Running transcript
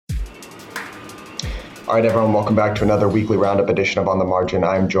All right, everyone, welcome back to another weekly roundup edition of On the Margin.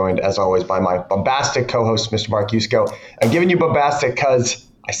 I'm joined, as always, by my bombastic co-host, Mr. Mark Yusko. I'm giving you bombastic because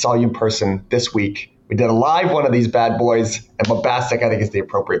I saw you in person this week. We did a live one of these bad boys, and bombastic, I think, is the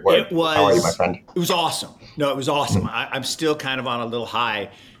appropriate word. How are you, my friend? It was awesome. No, it was awesome. I'm still kind of on a little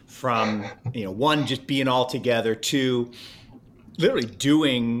high from, one, just being all together, two, literally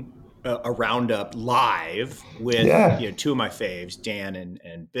doing a roundup live with two of my faves, Dan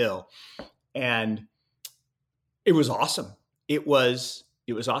and Bill. And it was awesome. It was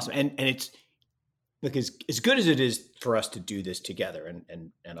awesome. And it's look, as good as it is for us to do this together,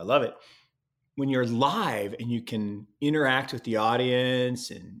 and I love it. When you're live and you can interact with the audience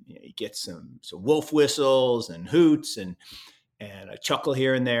and you get some wolf whistles and hoots and a chuckle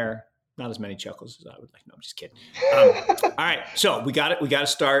here and there. Not as many chuckles as I would like. No, I'm just kidding. All right. So we got to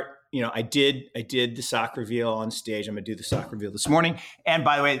start. I did the sock reveal on stage. I'm going to do the sock reveal this morning. And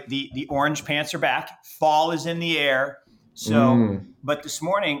by the way, the orange pants are back. Fall is in the air. So, but this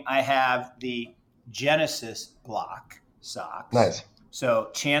morning I have the Genesis block socks. Nice. So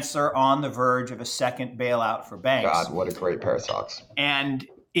Chancellor on the verge of a second bailout for banks. God, what a great pair of socks. And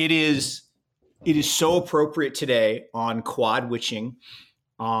it is so appropriate today on quad witching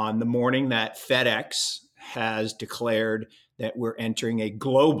on the morning that FedEx has declared that we're entering a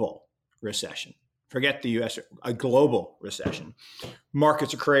global recession. Forget the U.S., a global recession.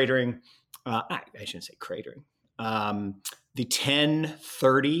 Markets are cratering. I shouldn't say cratering. The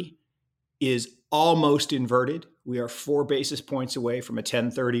 1030 is almost inverted. We are 4 basis points away from a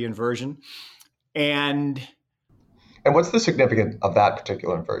 1030 inversion. And what's the significance of that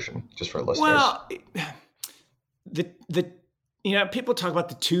particular inversion, just for listeners? Well, people talk about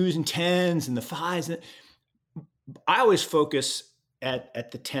the 2s and 10s and the 5s. I always focus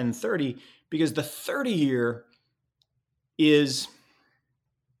at the 1030 because the 30-year is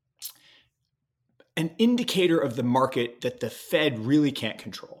an indicator of the market that the Fed really can't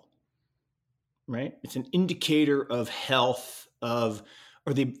control, right? It's an indicator of health or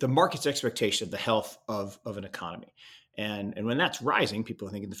the market's expectation of the health of an economy. And when that's rising, people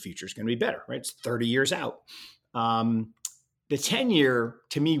are thinking the future is going to be better, right? It's 30 years out. The 10-year,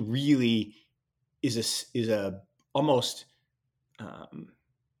 to me, really is a almost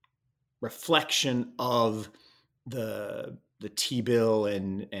reflection of the T-bill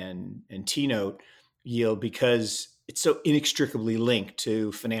and T-note yield because it's so inextricably linked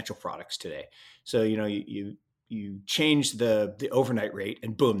to financial products today. So you change the overnight rate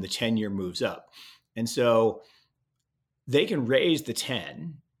and boom, the 10-year moves up, and so they can raise the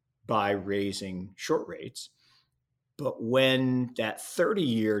 10 by raising short rates. But when that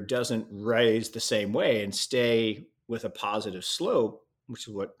 30-year doesn't raise the same way and stay with a positive slope, which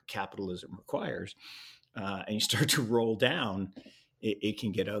is what capitalism requires, and you start to roll down, it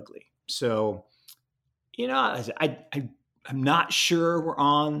can get ugly. So, I'm not sure we're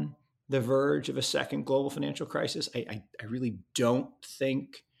on the verge of a second global financial crisis. I really don't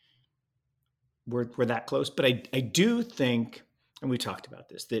think we're that close. But I do think, and we talked about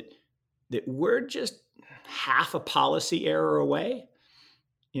this, that we're just half a policy error away.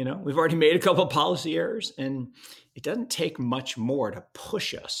 We've already made a couple of policy errors, and it doesn't take much more to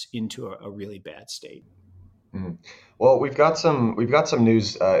push us into a really bad state. Mm-hmm. Well, we've got some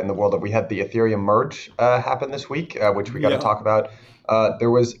news in the world. That we had the Ethereum merge happen this week, which we got to talk about.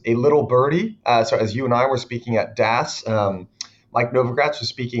 There was a little birdie. So as you and I were speaking at DAS, Mike Novogratz was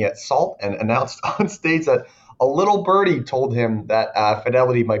speaking at SALT and announced on stage that a little birdie told him that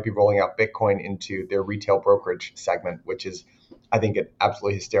Fidelity might be rolling out Bitcoin into their retail brokerage segment, which is, I think, an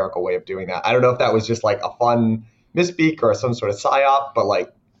absolutely hysterical way of doing that. I don't know if that was just like a fun misspeak or some sort of psyop, but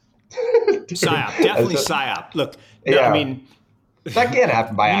like psyop, definitely psyop. Look, I mean, that can't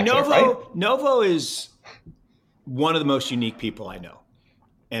happen by accident, right? Novo is one of the most unique people I know,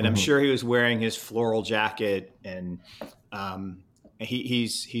 and I'm sure he was wearing his floral jacket, and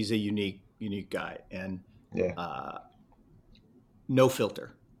he's a unique guy, and no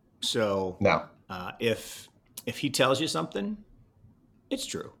filter. So no, if he tells you something, it's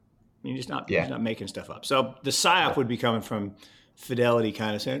true. I mean, he's not making stuff up. So the psyop would be coming from Fidelity,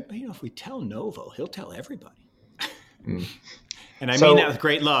 kind of saying, if we tell Novo, he'll tell everybody. And I mean that with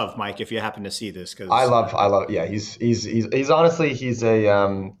great love, Mike. If you happen to see this, because I love. Yeah, he's honestly he's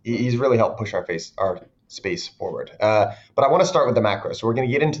really helped push our space forward. But I want to start with the macro. So we're going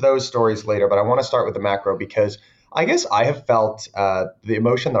to get into those stories later, but I want to start with the macro because I guess I have felt the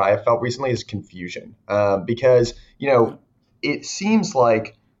emotion that I have felt recently is confusion because it seems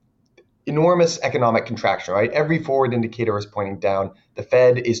like enormous economic contraction, right? Every forward indicator is pointing down. The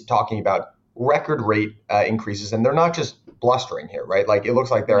Fed is talking about record rate increases, and they're not just blustering here, right? Like it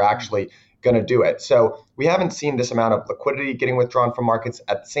looks like they're actually going to do it. So we haven't seen this amount of liquidity getting withdrawn from markets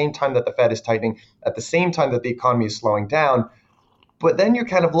at the same time that the Fed is tightening, at the same time that the economy is slowing down. But then you're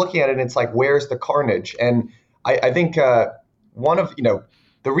kind of looking at it and it's like, where's the carnage? And I think one of,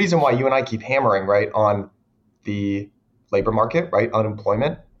 the reason why you and I keep hammering, right, on the labor market, right,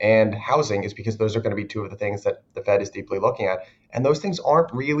 unemployment and housing is because those are going to be two of the things that the Fed is deeply looking at. And those things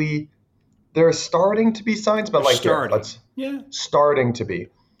aren't really, there starting to be signs, but like, starting to be.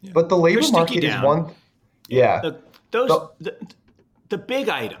 Yeah. But the labor market is one. Yeah. The big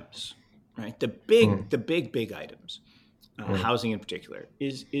items, right? The big items. Housing in particular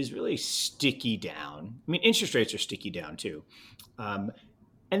is really sticky down. I mean, interest rates are sticky down too. And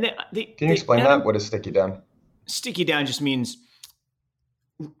can you explain that? What is sticky down? Sticky down just means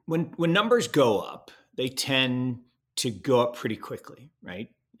when numbers go up, they tend to go up pretty quickly, right?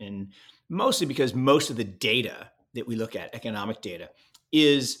 And mostly because most of the data that we look at, economic data,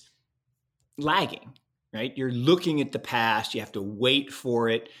 is lagging, right? You're looking at the past, you have to wait for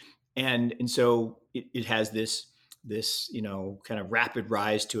it, and so it has this kind of rapid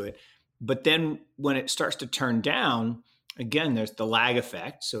rise to it. But then when it starts to turn down, again, there's the lag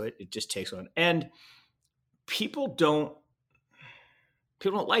effect. So it just takes on. And people don't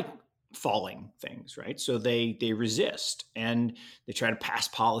like falling things, right? So they resist and they try to pass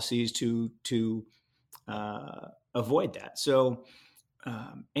policies to avoid that. So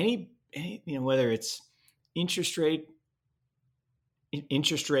any whether it's interest rates,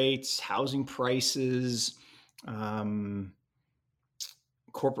 housing prices,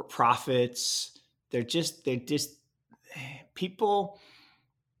 corporate profits, they're just people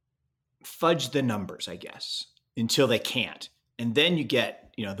fudge the numbers, I guess, until they can't. And then you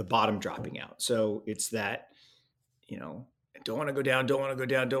get, the bottom dropping out. So it's that, don't want to go down,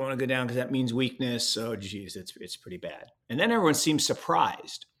 because that means weakness. So geez, it's pretty bad. And then everyone seems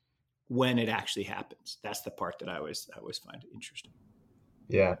surprised when it actually happens. That's the part that I always find interesting.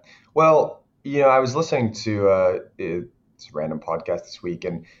 Yeah. Well, I was listening to this random podcast this week,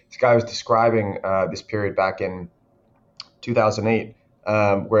 and this guy was describing this period back in 2008,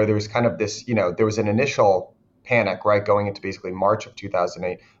 where there was kind of this, there was an initial panic, right, going into basically March of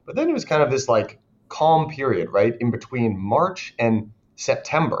 2008, but then it was kind of this like calm period, right, in between March and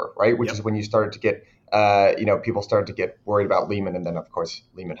September, right, which is when you started to get, people started to get worried about Lehman, and then of course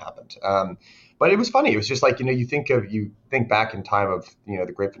Lehman happened. But it was funny. It was just like, you think back in time of,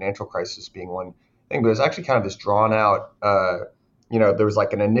 the great financial crisis being one thing, but it was actually kind of this drawn out, there was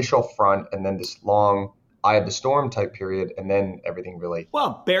like an initial front and then this long eye of the storm type period. And then everything really.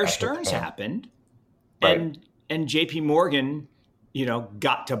 Well, Bear Stearns happened, right. And JP Morgan,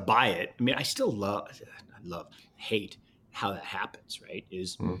 got to buy it. I mean, I hate how that happens, right?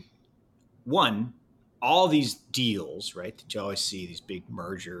 Is one, all these deals, right, that you always see, these big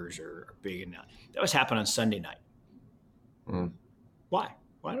mergers are big enough. That was happening on Sunday night. Why?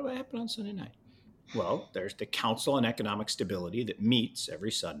 Why do it happen on Sunday night? Well, there's the Council on Economic Stability that meets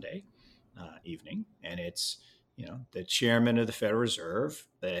every Sunday evening, and it's the chairman of the Federal Reserve,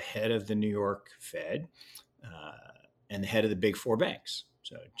 the head of the New York Fed, and the head of the big four banks.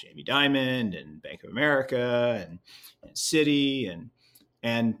 So Jamie Dimon and Bank of America and Citi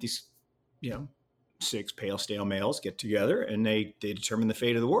and these 6 pale stale males get together and they determine the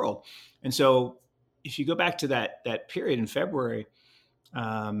fate of the world. And so if you go back to that period in February,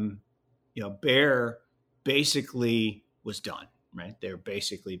 Bear basically was done, right? They were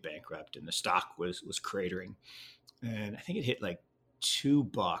basically bankrupt and the stock was cratering. And I think it hit like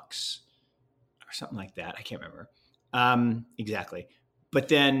 $2 or something like that. I can't remember exactly. But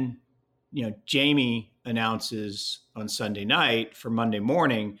then, Jamie announces on Sunday night for Monday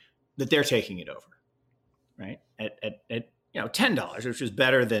morning that they're taking it over, right? At $10, which was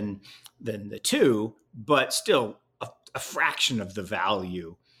better than the 2, but still a fraction of the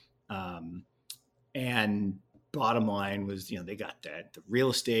value. And bottom line was, they got the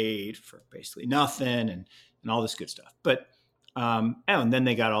real estate for basically nothing and all this good stuff. But and then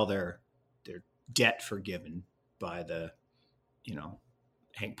they got all their debt forgiven by the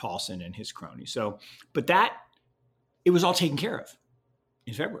Hank Paulson and his cronies. So, but it was all taken care of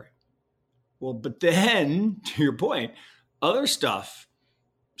in February. Well, but then, to your point, other stuff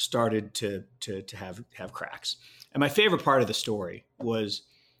started to have cracks. And my favorite part of the story was,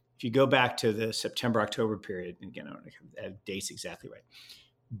 if you go back to the September-October period, and again, I don't have dates exactly right,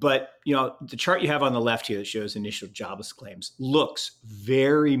 but the chart you have on the left here that shows initial jobless claims looks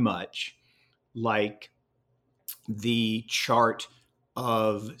very much like the chart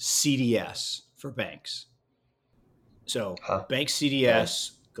of CDS for banks. So bank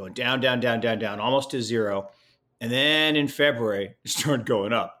CDS going down, almost to zero. And then in February, it started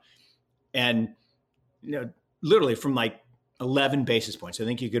going up. And, literally from like 11 basis points. I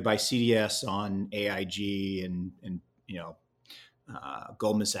think you could buy CDS on AIG and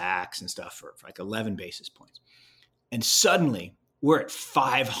Goldman Sachs and stuff for like 11 basis points. And suddenly we're at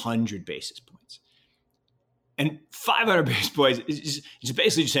 500 basis points. And 500 basis points is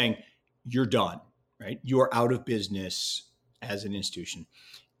basically just saying you're done, right? You're out of business as an institution.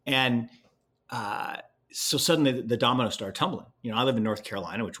 And so suddenly the dominoes start tumbling. I live in North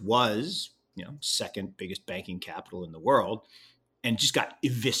Carolina, which was, second biggest banking capital in the world, and just got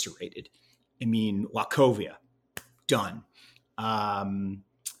eviscerated. I mean, Wachovia, done.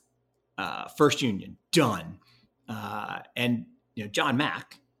 First Union, done. And John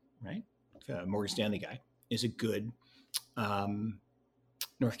Mack, right, Morgan Stanley guy, is a good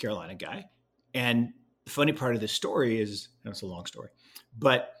North Carolina guy. And the funny part of this story is, it's a long story,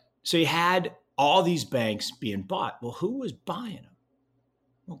 but so you had all these banks being bought. Well, who was buying them?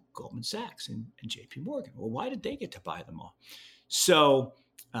 Well, Goldman Sachs and JP Morgan. Well, why did they get to buy them all? So,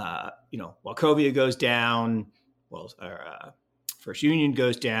 Wachovia goes down, First Union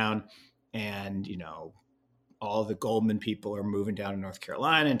goes down, and, all the Goldman people are moving down to North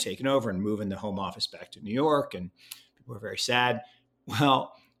Carolina and taking over and moving the home office back to New York, and people were very sad.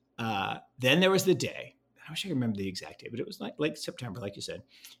 Well, then there was the day, I wish I could remember the exact date, but it was like September, like you said,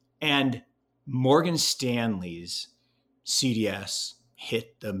 and Morgan Stanley's CDS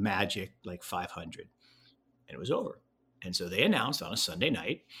hit the magic 500, and it was over. And so they announced on a Sunday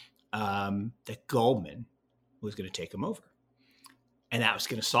night that Goldman was going to take them over, and that was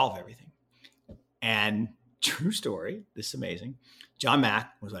going to solve everything. And true story, this is amazing. John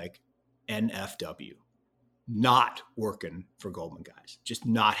Mack was like, NFW, not working for Goldman guys, just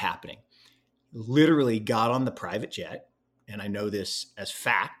not happening. Literally got on the private jet. And I know this as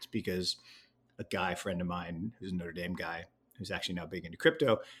fact because a friend of mine, who's a Notre Dame guy, who's actually now big into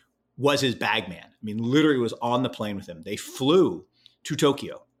crypto, was his bag man. I mean, literally was on the plane with him. They flew to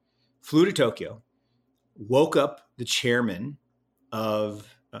Tokyo, woke up the chairman of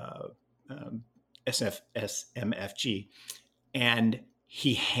SMFG, and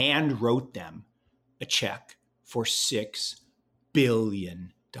he hand wrote them a check for $6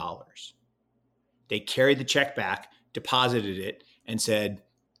 billion. They carried the check back, deposited it, and said,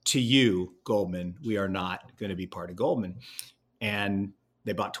 to you, Goldman, we are not going to be part of Goldman. And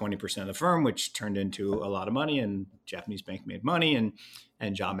they bought 20% of the firm, which turned into a lot of money, and Japanese bank made money,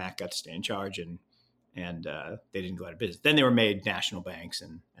 and John Mack got to stay in charge, and they didn't go out of business. Then they were made national banks,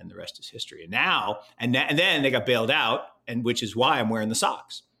 and the rest is history. And then they got bailed out, and which is why I'm wearing the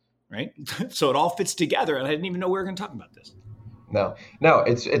socks, right? So it all fits together, and I didn't even know we were going to talk about this. No,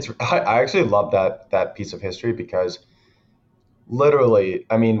 it's I actually love that piece of history because literally,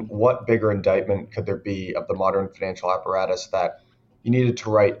 I mean, what bigger indictment could there be of the modern financial apparatus that you needed to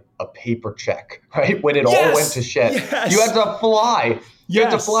write a paper check, right? When it all went to shit, you had to fly. You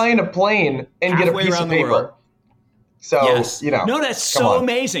had to fly in a plane and get a piece of paper. So, No, that's so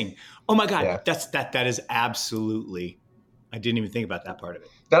amazing. Oh my God. Yeah. That is absolutely, I didn't even think about that part of it.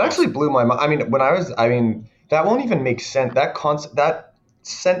 That actually blew my mind. I mean, that won't even make sense. That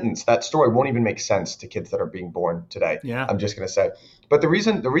sentence, that story won't even make sense to kids that are being born today. Yeah. I'm just going to say. But the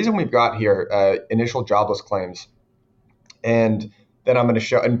reason we've got here, initial jobless claims, and then I'm going to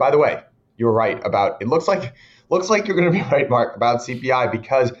show, and by the way, you're right about, it looks like you're going to be right, Mark, about CPI,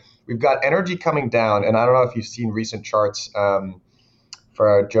 because we've got energy coming down. And I don't know if you've seen recent charts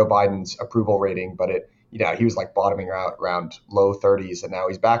for Joe Biden's approval rating, but he was like bottoming out around low 30s, and now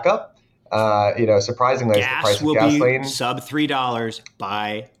he's back up. Surprisingly, the price of gasoline will be sub $3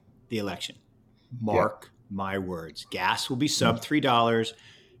 by the election. Mark my words. Gas will be sub $3,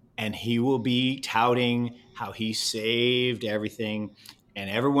 and he will be touting how he saved everything, and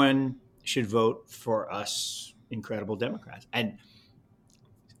everyone should vote for us incredible Democrats. And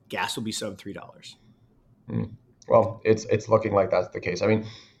gas will be sub $3. Well, it's looking like that's the case. I mean,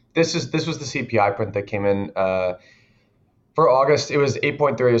 this was the CPI print that came in for August. It was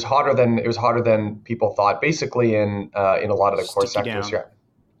 8.3. It was hotter than people thought. Basically, in a lot of the core sectors,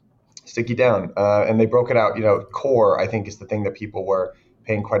 sticky down. And they broke it out. Core, I think, is the thing that people were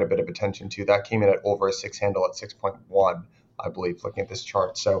paying quite a bit of attention to. That came in at over a 6 handle at 6.1, I believe, looking at this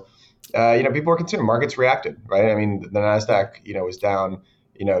chart. So, people were concerned. Markets reacted, right? I mean, the Nasdaq, was down,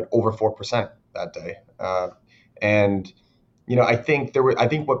 over 4% that day. And I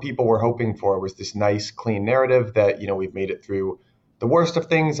think what people were hoping for was this nice, clean narrative that, we've made it through the worst of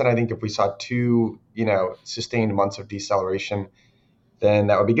things. And I think if we saw 2, sustained months of deceleration, then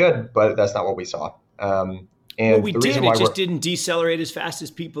that would be good. But that's not what we saw. And we did. It just didn't decelerate as fast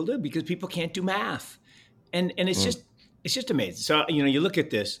as people do because people can't do math. And it's just amazing. So, you look at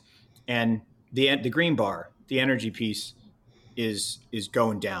this And the green bar, the energy piece, is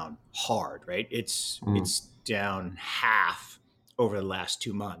going down hard, right? It's down half over the last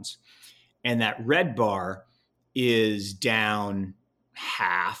 2 months, and that red bar is down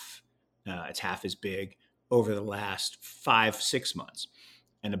half. It's half as big over the last 5-6 months,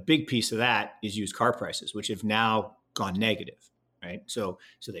 and a big piece of that is used car prices, which have now gone negative, right? So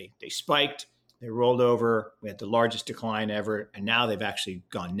they spiked, they rolled over, we had the largest decline ever, and now they've actually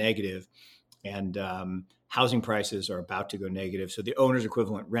gone negative. And housing prices are about to go negative. So the owner's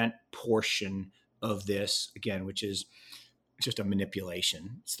equivalent rent portion of this, again, which is just a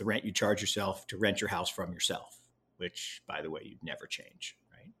manipulation. It's the rent you charge yourself to rent your house from yourself, which, by the way, you'd never change,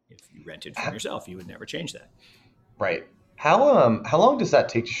 right? If you rented from yourself, you would never change that. Right. How long does that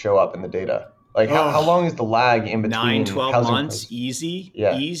take to show up in the data? Like how long is the lag in between 9-12 months? Prices? Easy.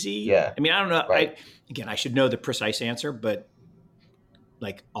 Yeah. Easy. Yeah. I mean, I don't know. Right. I should know the precise answer, but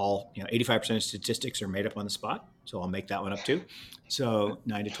like 85% of statistics are made up on the spot. So I'll make that one up too. So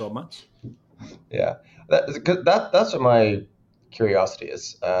 9 to 12 months. Yeah. That's what my curiosity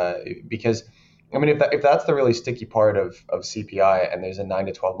is. Because I mean, if that's the really sticky part of CPI and there's a 9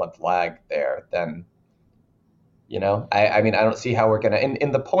 to 12 month lag there, then, I mean, I don't see how we're going to,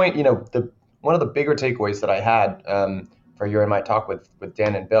 in the point, one of the bigger takeaways that I had, for your and my talk with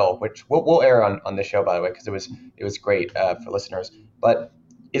Dan and Bill, which we'll air on this show, by the way, because it was great for listeners, but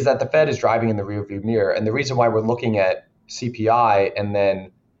is that the Fed is driving in the rearview mirror. And the reason why we're looking at CPI and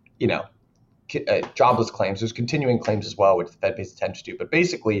then, jobless claims, there's continuing claims as well, which the Fed pays attention to. But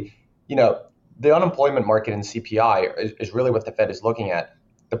basically, the unemployment market and CPI is really what the Fed is looking at.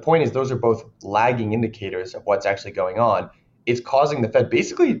 The point is those are both lagging indicators of what's actually going on. It's causing the Fed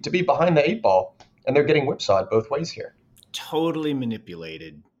basically to be behind the 8 ball, and they're getting whipsawed both ways here. Totally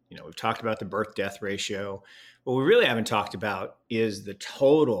manipulated. We've talked about the birth-death ratio. What we really haven't talked about is the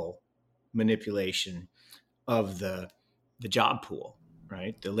total manipulation of the job pool,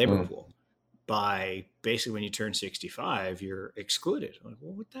 right? The labor pool. By basically when you turn 65, you're excluded. I'm like,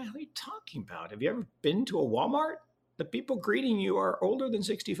 well, what the hell are you talking about? Have you ever been to a Walmart? The people greeting you are older than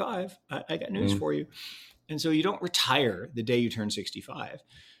 65. I got news for you. And so you don't retire the day you turn 65,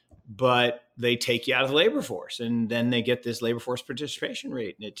 but they take you out of the labor force, and then they get this labor force participation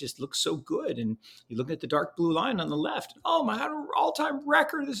rate, and it just looks so good. And you look at the dark blue line on the left. Oh my God, all-time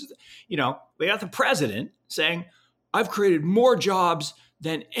record. This is, we got the president saying, I've created more jobs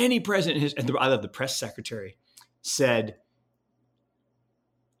than any president has. And I love the press secretary said,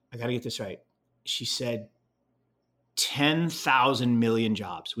 I got to get this right. She said 10,000 million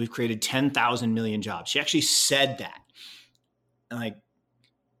jobs. We've created 10,000 million jobs. She actually said that. And like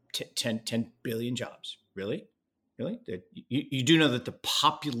 10 billion jobs. Really? Really? You do know that the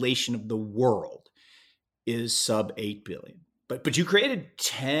population of the world is sub 8 billion. But you created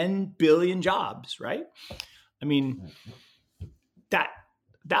 10 billion jobs, right? I mean,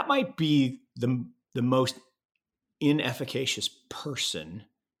 that might be the most inefficacious person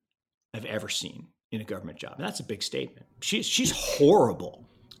I've ever seen in a government job. And that's a big statement. She's horrible.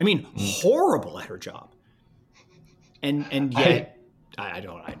 I mean, horrible at her job. And yet I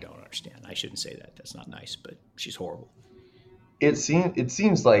don't understand. I shouldn't say that. That's not nice, but she's horrible. It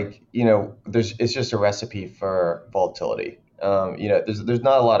seems like, it's just a recipe for volatility. There's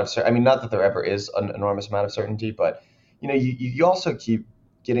not a lot of, not that there ever is an enormous amount of certainty, but, you also keep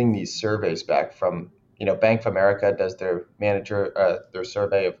getting these surveys back from, Bank of America does their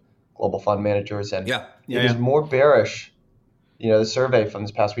survey of global fund managers, and it is more bearish. The survey from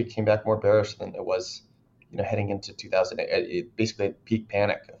this past week came back more bearish than it was, heading into 2008. Basically, peak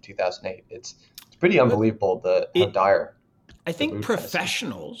panic of 2008. It's pretty unbelievable how dire. I think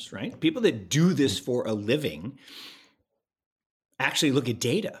professionals, right? People that do this for a living actually look at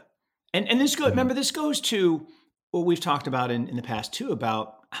data. And this goes, remember, this goes to what we've talked about in the past too,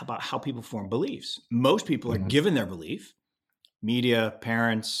 about how people form beliefs. Most people are given their belief, media,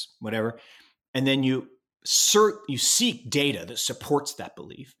 parents, whatever, and then you seek data that supports that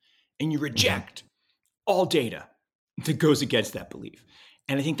belief, and you reject all data that goes against that belief.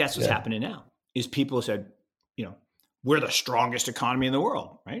 And I think that's what's happening now, is people said, we're the strongest economy in the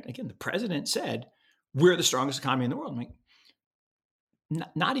world, right? Again, the president said, we're the strongest economy in the world. I'm like,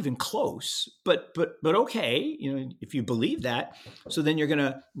 not even close, but okay, if you believe that, so then you're going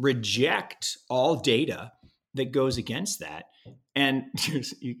to reject all data that goes against that. And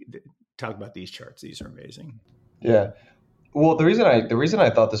you talk about these charts; these are amazing. Yeah. Well, the reason I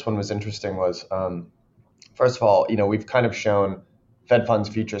thought this one was interesting was, first of all, we've kind of shown Fed funds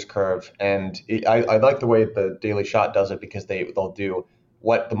futures curve, and I like the way the Daily Shot does it, because they'll do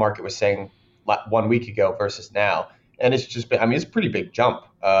what the market was saying 1 week ago versus now. And it's just been, it's a pretty big jump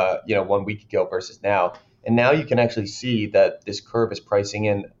 1 week ago versus now. And now you can actually see that this curve is pricing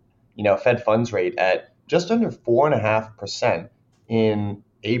in, Fed funds rate at just under 4.5% in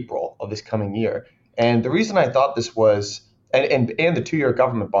April of this coming year. And the reason I thought this was, and the 2-year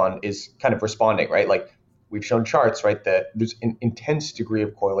government bond is kind of responding, right? Like we've shown charts, right, that there's an intense degree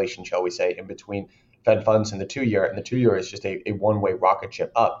of correlation, shall we say, in between Fed funds and the 2-year, and the 2-year is just a one-way rocket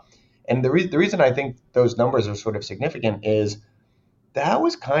ship up. And the reason I think those numbers are sort of significant is that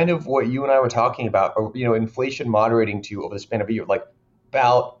was kind of what you and I were talking about, inflation moderating to over the span of a year, like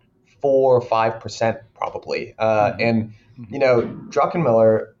about 4 or 5% probably. And,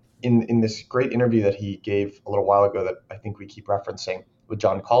 Druckenmiller, in this great interview that he gave a little while ago that I think we keep referencing with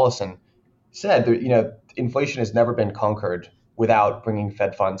John Collison, said that, inflation has never been conquered without bringing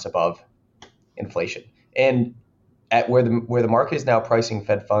Fed funds above inflation. And at where the market is now pricing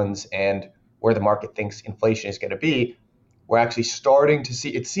Fed funds and where the market thinks inflation is going to be, we're actually starting to see.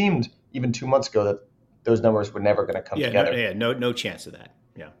 It seemed even 2 months ago that those numbers were never going to come together. No chance of that.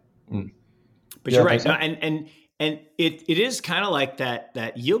 Yeah, but you're right. So? No, and it is kind of like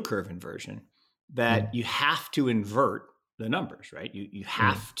that yield curve inversion that you have to invert the numbers, right? You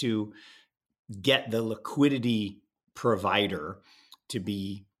have to get the liquidity provider to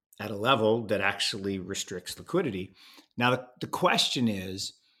be at a level that actually restricts liquidity. Now, the question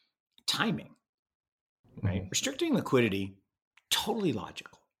is timing, right? Restricting liquidity, totally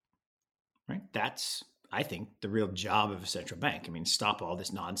logical, right? That's, I think, the real job of a central bank. I mean, stop all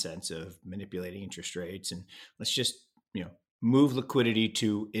this nonsense of manipulating interest rates and let's just, move liquidity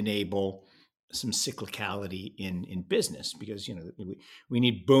to enable some cyclicality in business because, we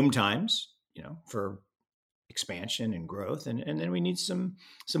need boom times, for expansion and growth. And then we need some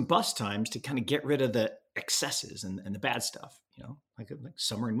bust times to kind of get rid of the excesses and the bad stuff, like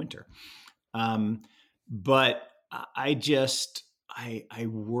summer and winter. But I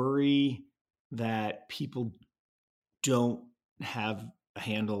worry that people don't have a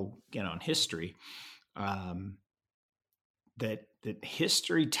handle on history. That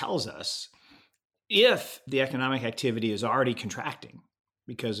history tells us if the economic activity is already contracting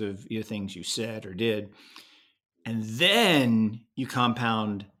because of either things you said or did, and then you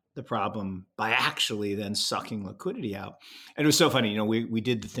compound the problem by actually then sucking liquidity out. And it was so funny, we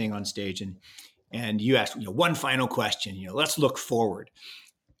did the thing on stage and you asked, one final question, let's look forward.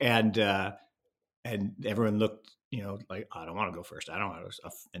 And everyone looked, like, I don't want to go first. I don't want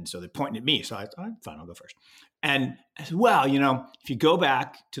to. And so they pointed at me. So I thought, fine, I'll go first. And I said, well, if you go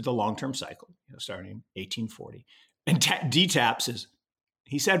back to the long-term cycle, starting in 1840, and DTAP says,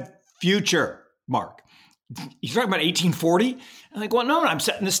 he said, future, Mark. You're talking about 1840? I'm like, well, no, I'm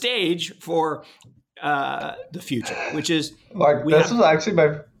setting the stage for the future, which is Mark. This was actually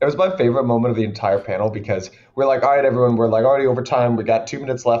it was my favorite moment of the entire panel because we're like, all right, everyone, we're like already over time. We got 2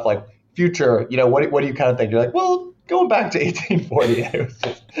 minutes left. Like future, what do you kind of think? You're like, well, going back to 1840.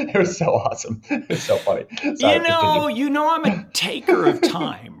 It was so awesome. It was so funny. Sorry, I'm a taker of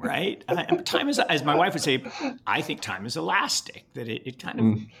time, right? Time is, as my wife would say, I think time is elastic. That it kind of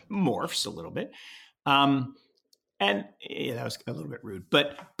morphs a little bit. And that was a little bit rude,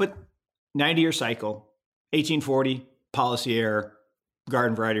 but 90-year cycle, 1840, policy error,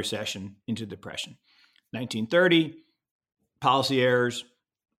 garden variety recession into depression. 1930, policy errors,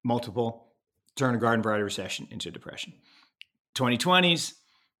 multiple, turn a garden variety recession into depression. 2020s,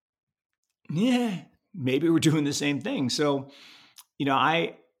 maybe we're doing the same thing. So,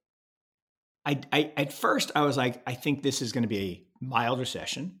 I at first I was like, I think this is going to be a mild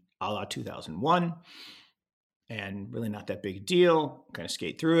recession, a la 2001, and really not that big a deal. Kind of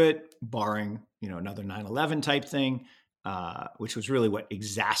skate through it, barring another 9/11 type thing, which was really what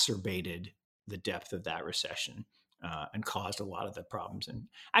exacerbated the depth of that recession and caused a lot of the problems. And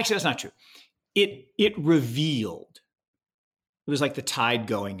actually, that's not true. It revealed. It was like the tide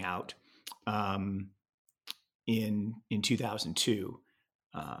going out in 2002.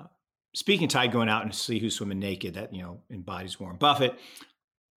 Speaking of tide going out and see who's swimming naked, that embodies Warren Buffett.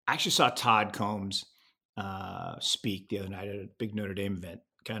 I actually saw Todd Combs speak the other night at a big Notre Dame event,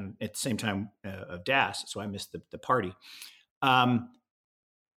 kind of at the same time of DAS, so I missed the party.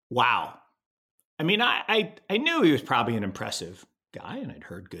 Wow. I mean, I knew he was probably an impressive guy, and I'd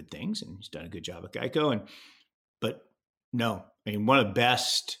heard good things, and he's done a good job at Geico. But no, I mean, one of the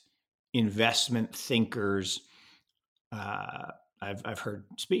best investment thinkers I've heard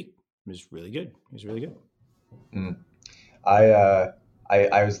speak. It was really good. He was really good.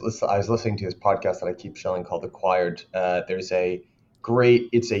 I was listening to his podcast that I keep showing called Acquired. There's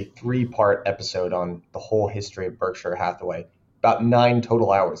it's a 3-part episode on the whole history of Berkshire Hathaway, about 9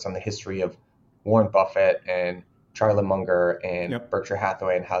 total hours on the history of Warren Buffett and Charlie Munger and Yep. Berkshire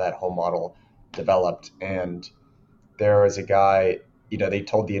Hathaway and how that whole model developed. And there was a guy, they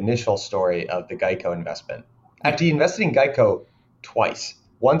told the initial story of the Geico investment. Yeah. Actually, he invested in Geico twice.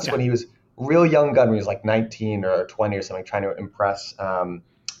 Once Yeah. when he was real young gun, when he was like 19 or 20 or something, trying to impress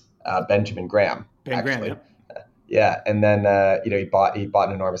Benjamin Graham, Ben Graham. actually. Yep. Yeah, and then he bought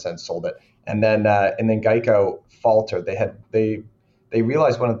an enormous and sold it, and then Geico faltered. They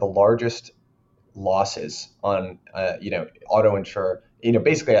realized one of the largest losses on auto insurer,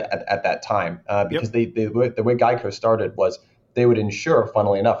 basically at that time, because Yep. the way Geico started was they would insure,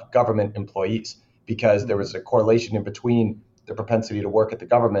 funnily enough, government employees, because there Mm-hmm. was a correlation in between the propensity to work at the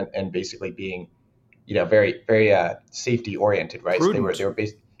government and basically being very very safety oriented, right? So Prudent. they were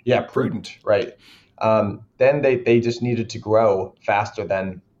based, yeah, Prudent. prudent, right? Then they just needed to grow faster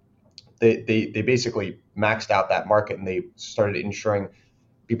than they basically maxed out that market, and they started insuring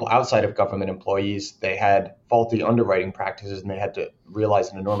people outside of government employees. They had faulty underwriting practices, and they had to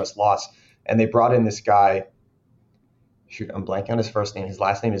realize an enormous loss. And they brought in this guy. Shoot, I'm blanking on his first name. His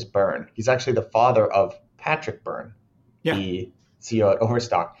last name is Byrne. He's actually the father of Patrick Byrne, Yeah. the CEO at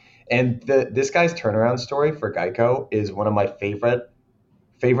Overstock. And this guy's turnaround story for Geico is one of my favorite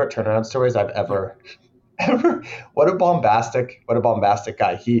turnaround stories I've Yep. ever. What a bombastic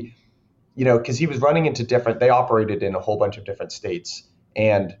guy. Because he was running into they operated in a whole bunch of different states.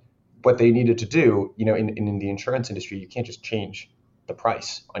 And what they needed to do, in the insurance industry, you can't just change the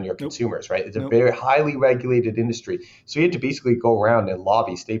price on your Nope. consumers, right? It's a Nope. very highly regulated industry. So you had to basically go around and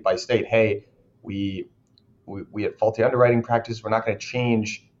lobby state by state, hey, we had faulty underwriting practice. We're not going to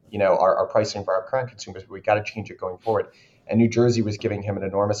change, our pricing for our current consumers, but we got to change it going forward. And New Jersey was giving him an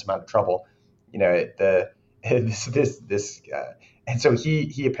enormous amount of trouble. And so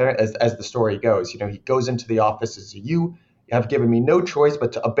he apparently, as the story goes, he goes into the office as you have given me no choice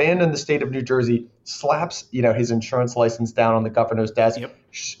but to abandon the state of New Jersey, slaps, his insurance license down on the governor's desk,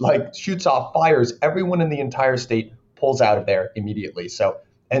 Yep. shoots off, fires everyone in the entire state, pulls out of there immediately. So,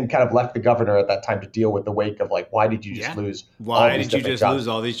 and kind of left the governor at that time to deal with the wake of why did you just Yeah. lose all Why these did you different just jobs? lose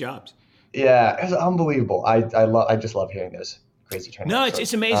all these jobs? Yeah, it's unbelievable. I just love hearing those crazy No, turnaround it's stories.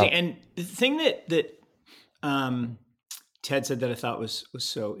 it's amazing. And the thing that um, Ted said that I thought was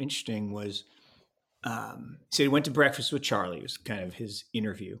so interesting was, so he went to breakfast with Charlie. It was kind of his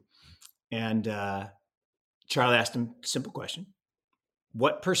interview, and Charlie asked him a simple question: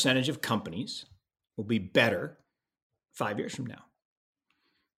 what percentage of companies will be better 5 years from now?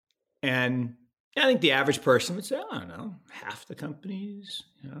 And I think the average person would say, I don't know, half the companies,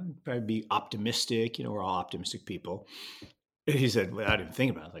 probably be optimistic. We're all optimistic people. He said, without even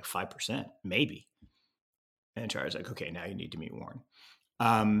thinking about it, like 5%, maybe. And Charlie's like, okay, now you need to meet Warren.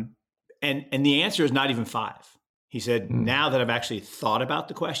 And the answer is not even 5. He said, Mm. now that I've actually thought about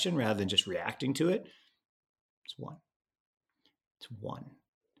the question rather than just reacting to it, it's 1. It's 1.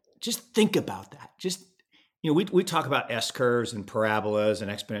 Just think about that. Just, we talk about S curves and parabolas and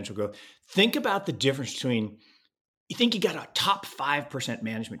exponential growth. Think about the difference between, you think you got a top 5%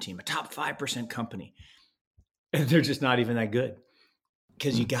 management team, a top 5% company, and they're just not even that good.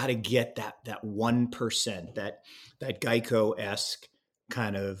 Because you got to get that 1%, that Geico-esque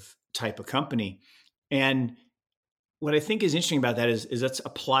kind of type of company. And what I think is interesting about that is let's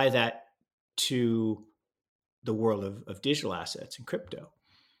apply that to the world of digital assets and crypto.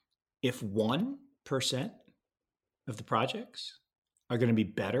 If 1% of the projects are going to be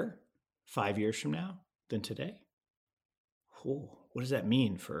better 5 years from now than today, what does that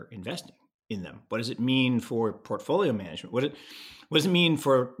mean for investing in them? What does it mean for portfolio management? What does it mean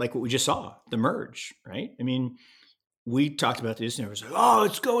for, like, what we just saw, the merge, right? I mean, we talked about this and it was like, oh,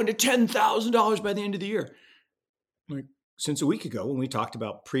 it's going to $10,000 by the end of the year. Like, since a week ago when we talked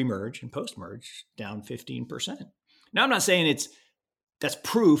about pre-merge and post-merge, down 15%. Now, I'm not saying that's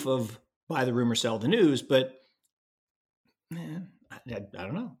proof of buy the rumor, sell the news, but I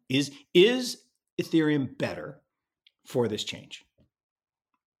don't know. Is Ethereum better for this change?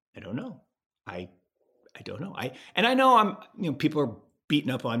 I don't know. I don't know. I know people are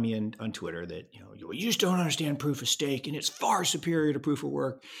beating up on me on Twitter that you just don't understand proof of stake and it's far superior to proof of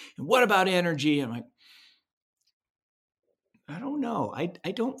work. And what about energy? I'm like, I don't know.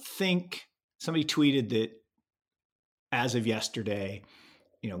 I don't think somebody tweeted that as of yesterday,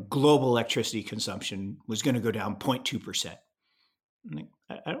 global electricity consumption was going to go down 0.2%.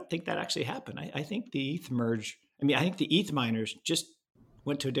 I don't think that actually happened. I think the ETH merge. I think the ETH miners just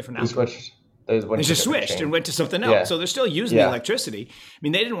went to a different They outcome. switched. They went They to a just different switched chain. and went to something else. Yeah. So they're still using the electricity. They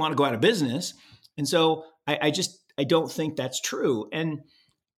didn't want to go out of business. And so I don't think that's true. And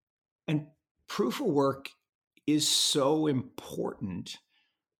proof of work is so important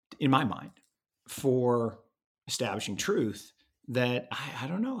in my mind for establishing truth that I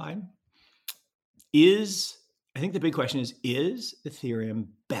don't know. I think the big question is Ethereum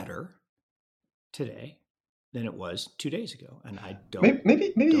better today than it was 2 days ago? And I don't.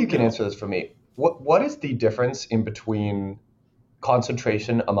 Maybe you can answer this for me. What is the difference in between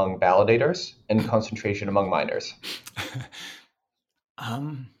concentration among validators and concentration among miners?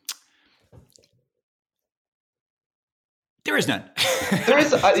 There is none. There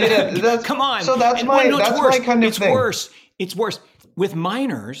is. Come on. So that's my kind of thing. It's worse with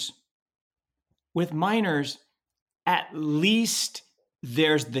miners. With miners, at least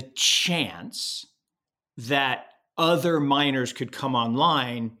there's the chance that other miners could come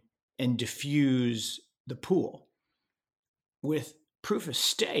online and diffuse the pool. With proof of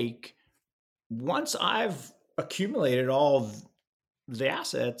stake, once I've accumulated all the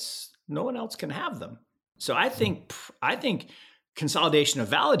assets, no one else can have them. So I think consolidation of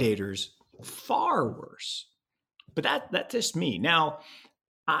validators far worse. But that's just me. Now,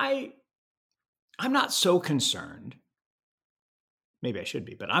 I'm not so concerned. Maybe I should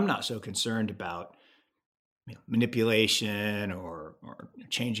be, but I'm not so concerned about manipulation or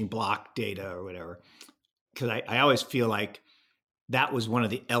changing block data or whatever, because I always feel like that was one of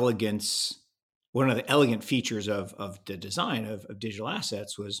the elegant features of the design of digital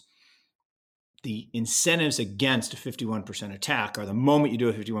assets was the incentives against a 51% attack are the moment you do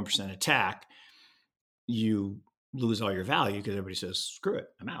a 51% attack, you lose all your value because everybody says, screw it,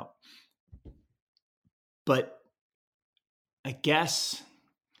 I'm out. But I guess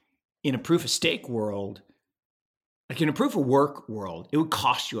in a proof of stake world, like in a proof of work world, it would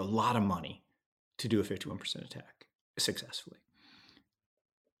cost you a lot of money to do a 51% attack successfully.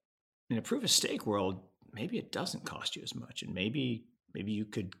 In a proof of stake world, maybe it doesn't cost you as much, and maybe you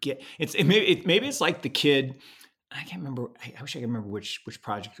could get maybe it's like the kid. I can't remember. I wish I could remember which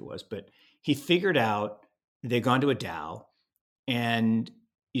project it was, but he figured out they'd gone to a DAO, and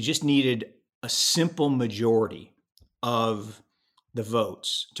you just needed a simple majority of the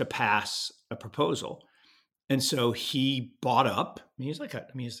votes to pass a proposal. And so he bought up. He's like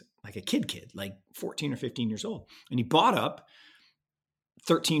a kid, like 14 or 15 years old, and he bought up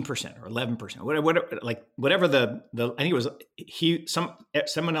 13% or 11%, whatever the I think it was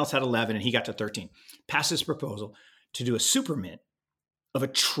someone else had 11 and he got to 13. Passed this proposal to do a super mint of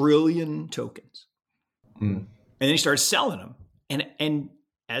 1 trillion tokens, and then he started selling them. And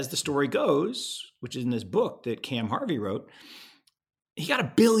as the story goes, which is in this book that Cam Harvey wrote, he got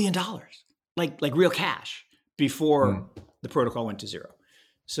 $1 billion, like real cash, before the protocol went to zero.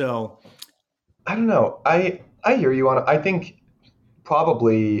 So I don't know. I hear you on it. I think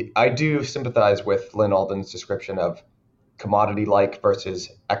probably I do sympathize with Lyn Alden's description of commodity-like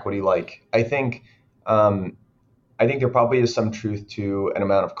versus equity-like. I think there probably is some truth to an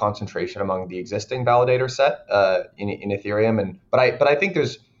amount of concentration among the existing validator set in Ethereum, but I think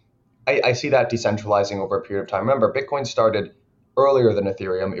I see that decentralizing over a period of time. Remember, Bitcoin started earlier than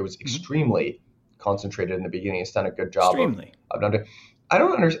Ethereum. It was extremely concentrated in the beginning. It's done a good job of I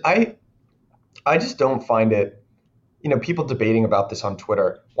don't understand. I just don't find it. People debating about this on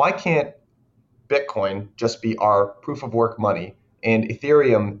Twitter. Why can't Bitcoin just be our proof of work money, and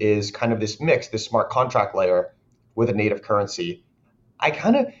Ethereum is kind of this mix, this smart contract layer with a native currency? I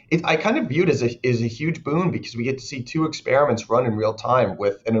kind of view it as a huge boon because we get to see 2 experiments run in real time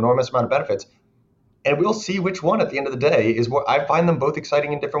with an enormous amount of benefits, and we'll see which one at the end of the day is what. I find them both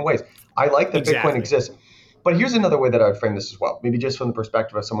exciting in different ways. I like that Bitcoin exists, but here's another way that I would frame this as well. Maybe just from the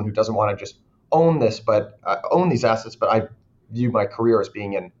perspective of someone who doesn't want to just own these assets, but I view my career as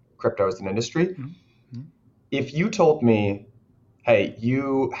being in crypto as an industry. Mm-hmm. If you told me, hey,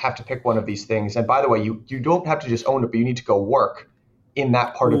 you have to pick one of these things, and by the way, you don't have to just own it, but you need to go work in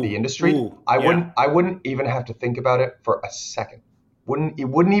that part of the industry, I wouldn't even have to think about it for a second. It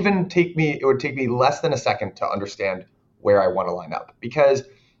would take me less than a second to understand where I want to line up, because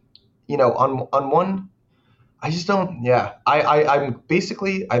on one, I just don't. Yeah, I'm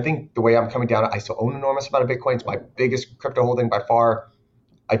basically. I think the way I'm coming down, I still own an enormous amount of Bitcoin. It's my biggest crypto holding by far.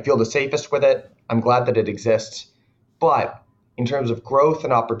 I feel the safest with it. I'm glad that it exists. But in terms of growth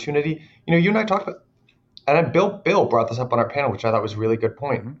and opportunity, you and I talked about, and Bill brought this up on our panel, which I thought was a really good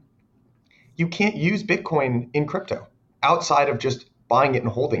point. Mm-hmm. You can't use Bitcoin in crypto outside of just buying it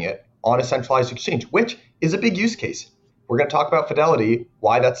and holding it on a centralized exchange, which is a big use case. We're going to talk about Fidelity,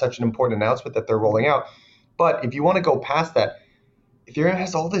 why that's such an important announcement that they're rolling out. But if you want to go past that, Ethereum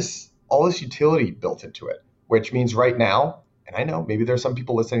has all this utility built into it, which means right now, and I know maybe there's some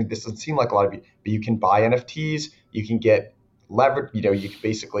people listening, this doesn't seem like a lot of you, but you can buy NFTs, you can get leverage, you can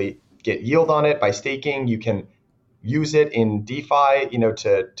basically get yield on it by staking, you can use it in DeFi,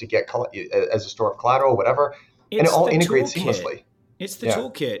 to get as a store of collateral, whatever. And it It's all the integrates toolkit. seamlessly. It's the Yeah.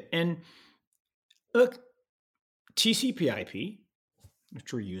 toolkit. And look, TCP/IP,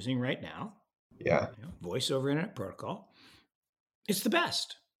 which we're using right now, Yeah. voice over internet protocol, it's the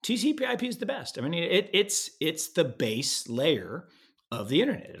best. TCP/IP is the best. I mean, it's the base layer of the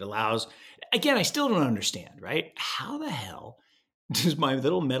internet. It allows. Again, I still don't understand, right? How the hell does my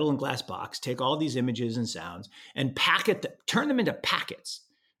little metal and glass box take all these images and sounds and turn them into packets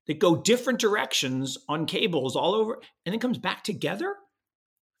that go different directions on cables all over, and then comes back together?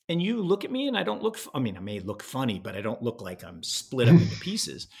 And you look at me and I don't look, I mean, I may look funny, but I don't look like I'm split up into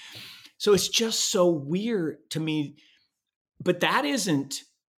pieces. So it's just so weird to me. But that isn't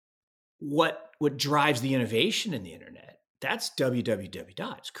what drives the innovation in the internet. That's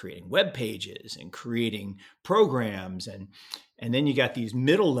www. It's creating web pages and creating programs, and then you got these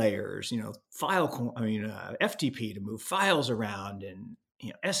middle layers, FTP to move files around, and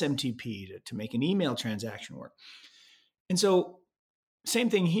SMTP to make an email transaction work. And so,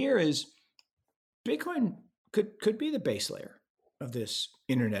 same thing here is Bitcoin could be the base layer of this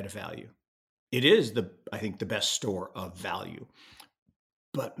internet of value. It is I think the best store of value.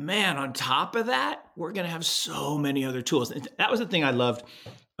 But man, on top of that, we're going to have so many other tools. And that was the thing I loved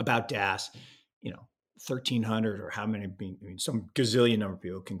about DAS, 1,300 or how many, some gazillion number of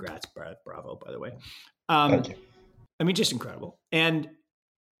people. Congrats, bravo, by the way. Thank you. I mean, just incredible. And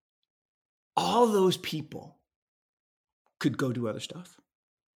all those people could go do other stuff,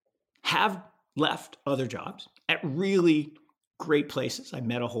 have left other jobs at really great places. I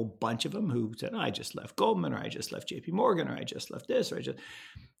met a whole bunch of them who said, I just left Goldman, or I just left JP Morgan, or I just left this,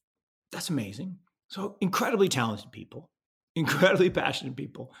 that's amazing. So incredibly talented people, incredibly passionate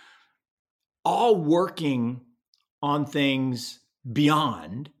people, all working on things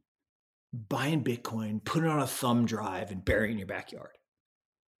beyond buying Bitcoin, putting it on a thumb drive and burying it in your backyard.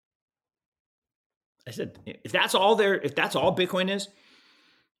 I said, if that's all Bitcoin is,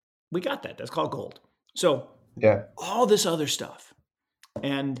 we got that. That's called gold. So yeah, all this other stuff.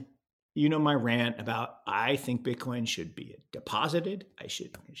 And my rant about, I think Bitcoin should be deposited. It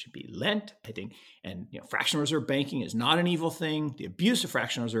should be lent, I think. And fractional reserve banking is not an evil thing. The abuse of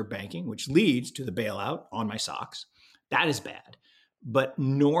fractional reserve banking, which leads to the bailout on my socks, that is bad. But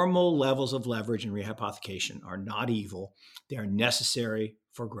normal levels of leverage and rehypothecation are not evil. They are necessary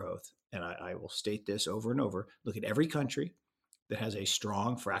for growth. And I will state this over and over. Look at every country that has a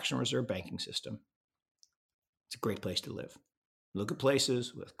strong fractional reserve banking system. It's a great place to live. Look at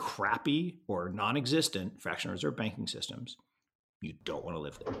places with crappy or non-existent fractional reserve banking systems. You don't want to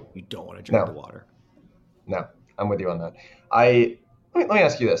live there. You don't want to drink the water. No, I'm with you on that. Let me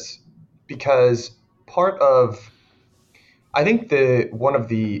ask you this, because I think one of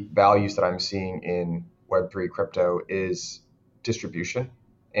the values that I'm seeing in Web3 crypto is distribution.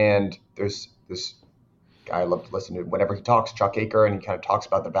 And there's this guy I love to listen to whenever he talks, Chuck Aker, and he kind of talks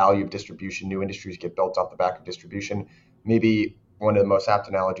about the value of distribution. New industries get built off the back of distribution. Maybe one of the most apt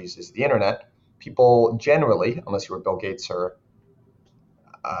analogies is the internet. People generally, unless you were Bill Gates or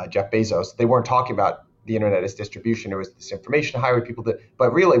Jeff Bezos, they weren't talking about the internet as distribution. It was this information highway people did.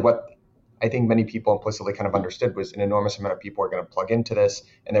 But really what I think many people implicitly kind of understood was an enormous amount of people are going to plug into this.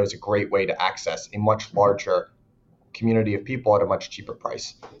 And there was a great way to access a much larger community of people at a much cheaper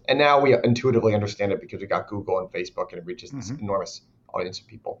price. And now we intuitively understand it because we got Google and Facebook, and it reaches this enormous audience of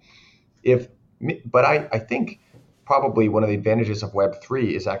people. But I think probably one of the advantages of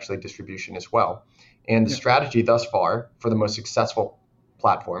Web3 is actually distribution as well. And the strategy thus far for the most successful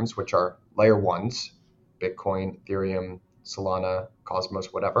platforms, which are layer ones, Bitcoin, Ethereum, Solana,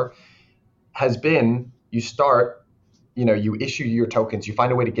 Cosmos, whatever, has been you issue your tokens, you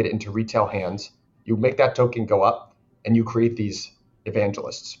find a way to get it into retail hands, you make that token go up, and you create these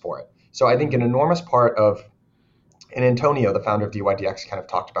evangelists for it. So I think an enormous part of, and Antonio, the founder of DYDX, kind of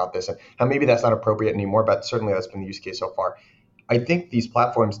talked about this, and now maybe that's not appropriate anymore, but certainly that's been the use case so far. I think these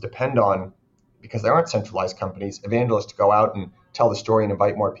platforms depend on, because they aren't centralized companies, evangelists to go out and tell the story and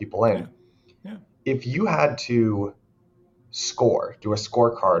invite more people in. Yeah. If you had to do a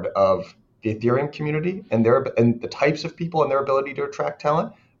scorecard of the Ethereum community and the types of people and their ability to attract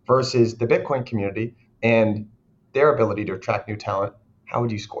talent versus the Bitcoin community and their ability to attract new talent, how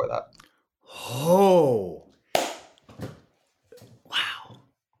would you score that? Oh, wow.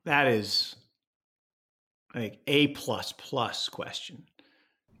 That is like A++ question.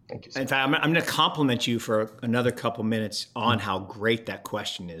 Thank you, sir. In fact, I'm going to compliment you for another couple minutes on how great that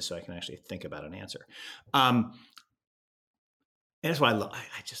question is, so I can actually think about an answer. And that's why I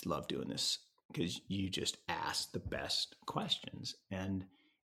just love doing this, because you just ask the best questions. And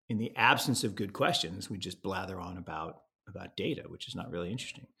in the absence of good questions, we just blather on about data, which is not really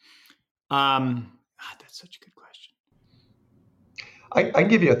interesting. God, that's such a good question. I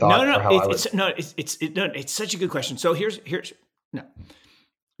give you a thought for how I would. It's such a good question. So here's no,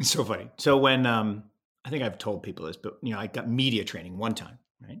 it's so funny. So when I think I've told people this, but I got media training one time,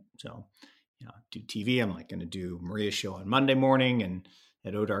 right? So do TV. I'm like going to do Maria's show on Monday morning and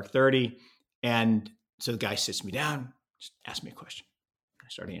at Dark 30, and so the guy sits me down, just asks me a question. I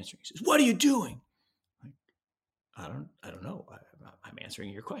start answering. He says, "What are you doing?" I don't know. I'm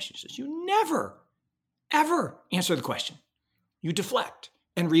answering your question. He says, "You never, ever answer the question. You deflect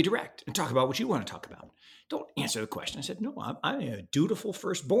and redirect and talk about what you want to talk about. Don't answer the question." I said, "No, I'm a dutiful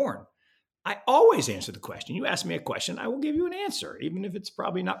firstborn. I always answer the question. You ask me a question, I will give you an answer, even if it's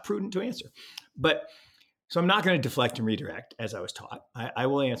probably not prudent to answer." But so I'm not going to deflect and redirect as I was taught. I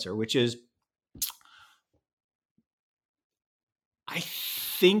will answer, which is, I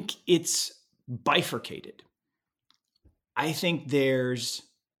think it's bifurcated. I think there's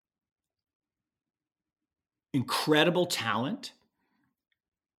incredible talent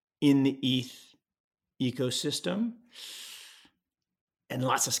in the ETH ecosystem and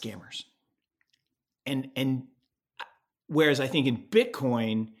lots of scammers. And whereas I think in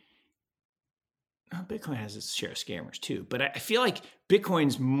Bitcoin has its share of scammers too, but I feel like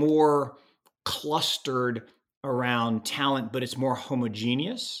Bitcoin's more clustered around talent, but it's more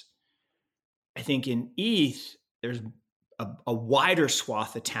homogeneous. I think in ETH, there's a wider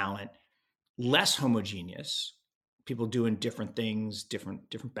swath of talent, less homogeneous, people doing different things, different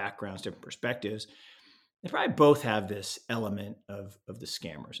backgrounds, different perspectives. They probably both have this element of the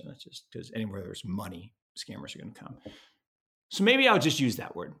scammers, and that's just because anywhere there's money, scammers are going to come. So maybe I'll just use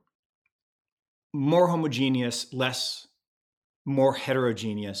that word. More homogeneous, more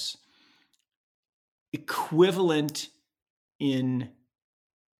heterogeneous, equivalent in,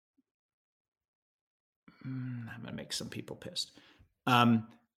 I'm going to make some people pissed. I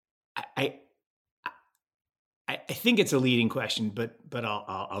think it's a leading question, but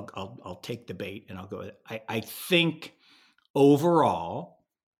I'll take the bait and I'll go with it. I think overall,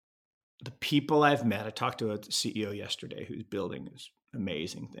 the people I've met, I talked to a CEO yesterday who's building this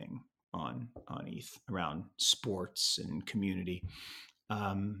amazing thing on ETH around sports and community.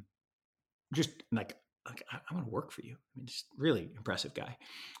 Just like I want to work for you. I mean, just really impressive guy.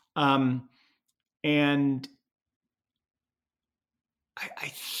 And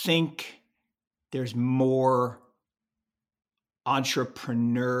I think there's more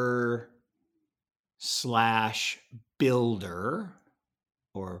entrepreneur / builder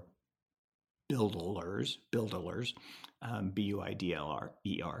or buildlers, BUIDLER.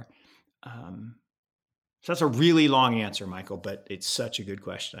 So that's a really long answer, Michael, but it's such a good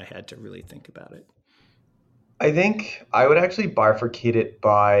question. I had to really think about it. I think I would actually bifurcate it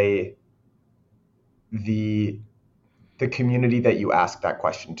by the community that you ask that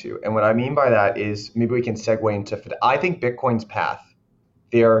question to. And what I mean by that is maybe we can segue into, I think Bitcoin's path,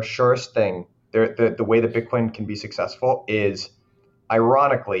 their surest thing, the way that Bitcoin can be successful is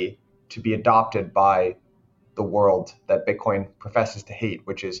ironically to be adopted by the world that Bitcoin professes to hate,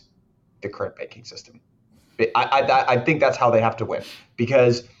 which is the current banking system. I think that's how they have to win,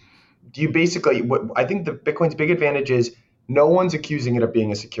 because you basically, I think the Bitcoin's big advantage is no one's accusing it of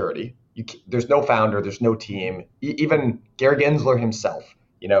being a security. There's no founder, there's no team. Even Gary Gensler himself,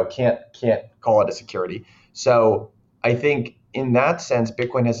 can't call it a security. So I think in that sense,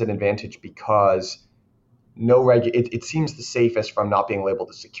 Bitcoin has an advantage because it seems the safest from not being labeled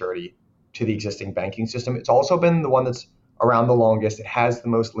a security to the existing banking system. It's also been the one that's around the longest. It has the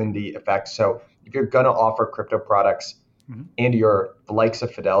most Lindy effects. So if you're going to offer crypto products and you're the likes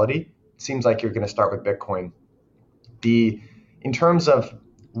of Fidelity, it seems like you're going to start with Bitcoin. In terms of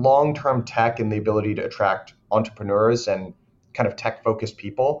long-term tech and the ability to attract entrepreneurs and kind of tech-focused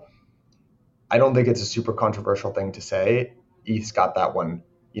people, I don't think it's a super controversial thing to say. ETH's got that one,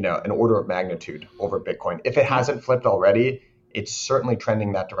 an order of magnitude over Bitcoin. If it hasn't flipped already, it's certainly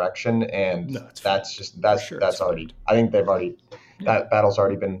trending that direction, and that's already. I think they've already that battle's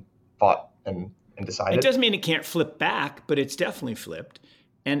already been fought and decided. It doesn't mean it can't flip back, but it's definitely flipped,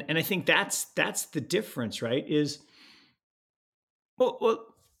 and I think that's the difference, right? Is well,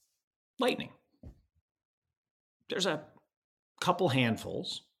 Lightning. There's a couple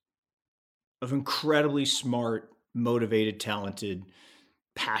handfuls of incredibly smart, motivated, talented,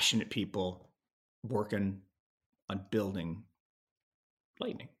 passionate people working on building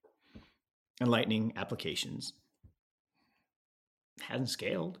Lightning and Lightning applications. It hasn't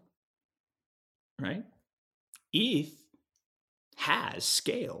scaled, right? ETH has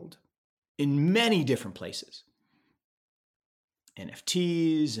scaled in many different places,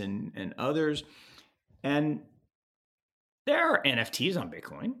 NFTs and others. And there are NFTs on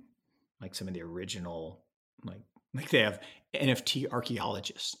Bitcoin. like some of the original, like they have NFT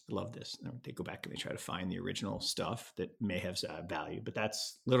archaeologists. I love this. They go back and they try to find the original stuff that may have value, but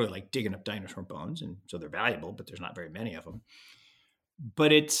that's literally like digging up dinosaur bones. And so they're valuable, but there's not very many of them.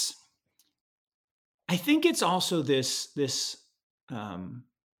 But I think it's also this,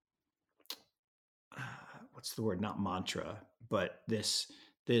 what's the word? Not mantra, but this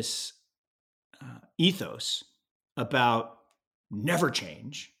ethos about never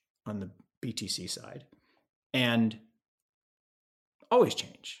change on the BTC side and always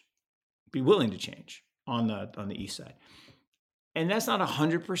change, be willing to change on the ETH side. And that's not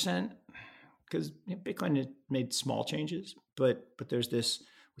 100% because Bitcoin has made small changes, but there's this,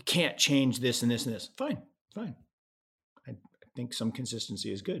 we can't change this and this and this. Fine. I think some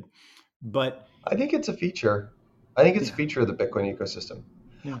consistency is good, but I think it's a feature. I think it's a feature of the Bitcoin ecosystem.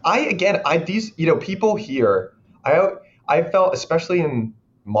 Yeah. These, people here, I felt, especially in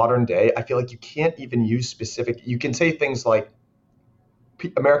modern day, I feel like you can't even use specific, you can say things like,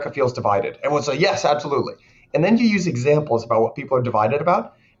 America feels divided. Everyone's like, yes, absolutely. And then you use examples about what people are divided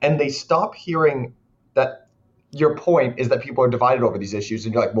about, and they stop hearing that your point is that people are divided over these issues.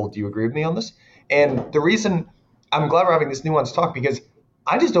 And you're like, well, do you agree with me on this? And the reason I'm glad we're having this nuanced talk, because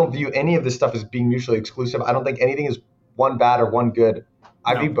I just don't view any of this stuff as being mutually exclusive. I don't think anything is one bad or one good.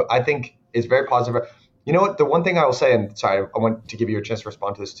 I think it's very positive. You know what? The one thing I will say, and sorry, I want to give you a chance to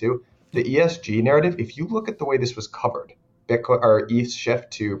respond to this too. The ESG narrative, if you look at the way this was covered, Bitcoin or ETH's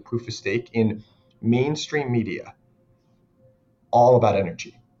shift to proof of stake in mainstream media, all about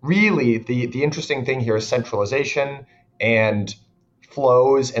energy. Really, the interesting thing here is centralization and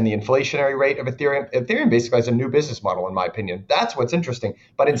flows and the inflationary rate of Ethereum. Ethereum basically has a new business model, in my opinion. That's what's interesting.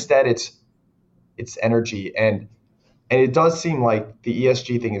 But instead, it's energy, and it does seem like the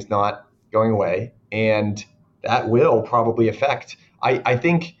ESG thing is not going away, and that will probably affect. I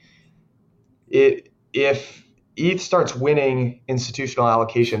think if ETH starts winning institutional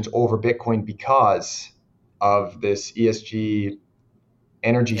allocations over Bitcoin because of this ESG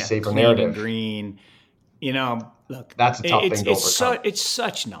energy saver narrative, green, look, that's a tough thing to overcome. It's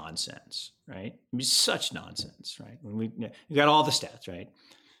such nonsense, right? I mean, such nonsense, right? When we got all the stats, right?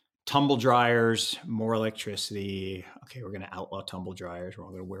 Tumble dryers, more electricity. Okay, we're going to outlaw tumble dryers. We're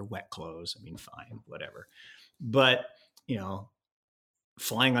all going to wear wet clothes. I mean, fine, whatever. But,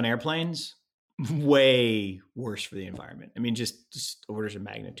 flying on airplanes, way worse for the environment. I mean, just orders of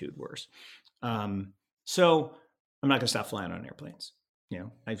magnitude worse. So I'm not going to stop flying on airplanes.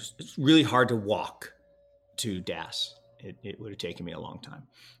 It's really hard to walk to DAS. It would have taken me a long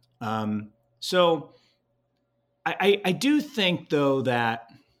time. So I do think, though, that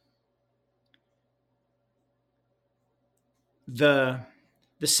the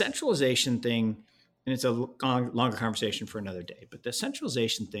centralization thing, and it's a longer conversation for another day, but the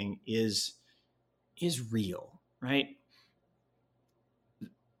centralization thing is real, right?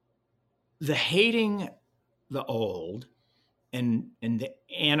 The hating the old and the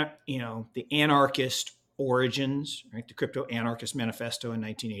anarchist origins, right? The Crypto Anarchist Manifesto in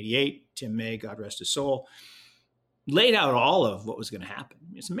 1988, Tim May, God rest his soul, laid out all of what was going to happen.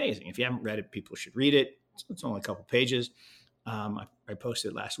 It's amazing. If you haven't read it, people should read it. It's only a couple pages. I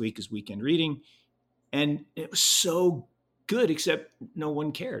posted it last week as weekend reading, and it was so good, except no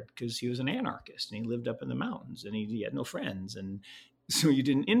one cared because he was an anarchist and he lived up in the mountains and he had no friends, and so you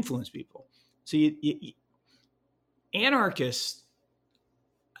didn't influence people. So anarchists,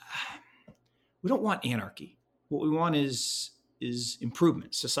 we don't want anarchy. What we want is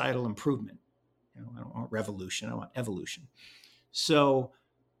improvement, societal improvement. I don't want revolution. I want evolution. So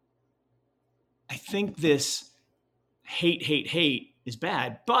I think this hate is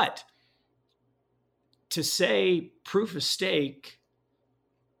bad, but to say proof of stake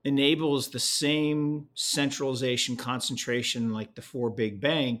enables the same centralization, concentration like the four big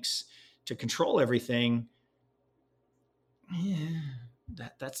banks to control everything,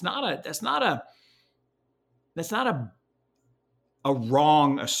 that's not a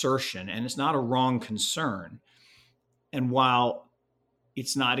wrong assertion, and it's not a wrong concern. And while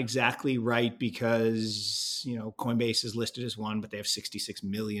it's not exactly right because, Coinbase is listed as one, but they have 66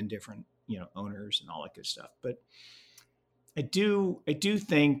 million different, owners and all that good stuff. But I do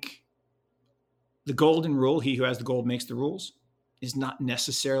think the golden rule, he who has the gold makes the rules, is not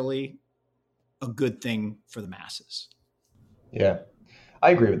necessarily a good thing for the masses. Yeah,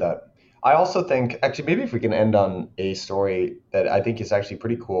 I agree with that. I also think, actually, maybe if we can end on a story that I think is actually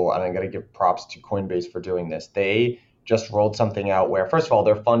pretty cool, and I'm going to give props to Coinbase for doing this. They just rolled something out where, first of all,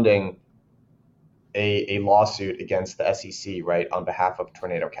 they're funding a lawsuit against the SEC, right, on behalf of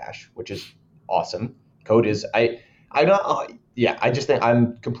Tornado Cash, which is awesome. Code is, yeah, I just think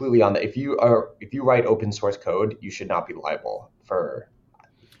I'm completely on that. If you write open source code, you should not be liable for.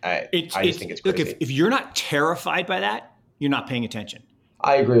 I just think it's Look, crazy. if you're not terrified by that, you're not paying attention.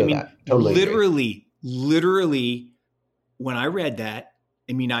 I agree I with mean, that. Totally agree. literally, when I read that,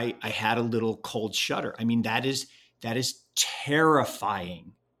 I mean, I had a little cold shudder. I mean, that is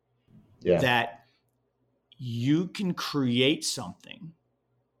terrifying. Yeah. That you can create something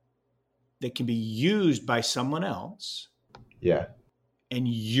that can be used by someone else. Yeah. And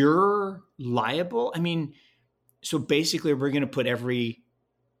you're liable. I mean, so basically we're going to put are we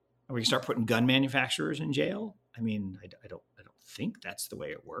going to start putting gun manufacturers in jail? I mean, I don't think that's the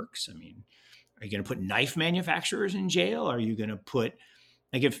way it works. I mean, are you going to put knife manufacturers in jail? Are you going to put,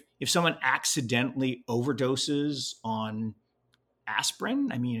 like, if someone accidentally overdoses on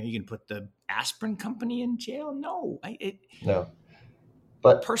aspirin, I mean, are you going to put the aspirin company in jail? No, no.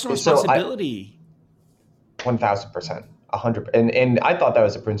 But personal responsibility. 1,000%, 100%, and I thought that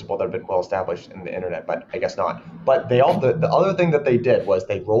was a principle that had been well established in the internet, but I guess not. But the other thing that they did was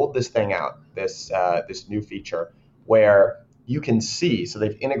they rolled this thing out, this new feature where you can see. So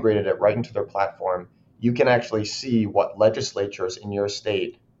they've integrated it right into their platform. You can actually see what legislatures in your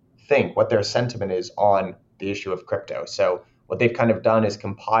state think, what their sentiment is on the issue of crypto. So what they've kind of done is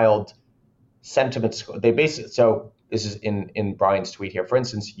compiled sentiments. So this is in Brian's tweet here. For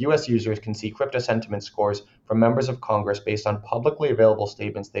instance, U.S. users can see crypto sentiment scores from members of Congress based on publicly available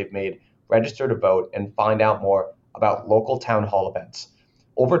statements they've made, register to vote, and find out more about local town hall events.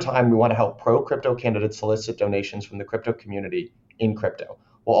 Over time, we want to help pro-crypto candidates solicit donations from the crypto community in crypto.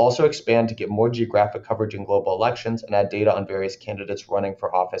 We'll also expand to get more geographic coverage in global elections and add data on various candidates running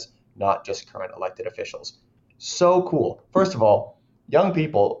for office, not just current elected officials. So cool. First of all, young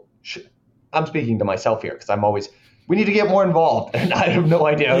people, I'm speaking to myself here because we need to get more involved, and I have no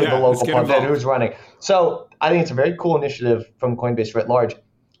idea who the local pundit who's running. So I think it's a very cool initiative from Coinbase writ large,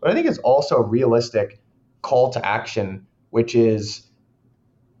 but I think it's also a realistic call to action, which is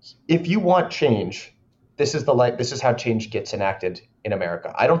if you want change, this is how change gets enacted in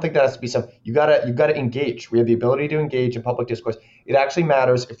America. I don't think that has to be you gotta engage. We have the ability to engage in public discourse. It actually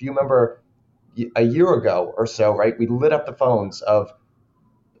matters. If you remember a year ago or so, right, we lit up the phones of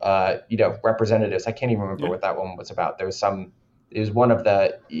representatives. I can't even remember what that one was about. It was one of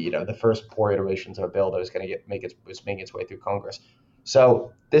the, the first poor iterations of a bill that was going to was making its way through Congress.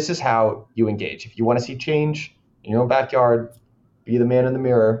 So this is how you engage. If you want to see change in your own backyard, be the man in the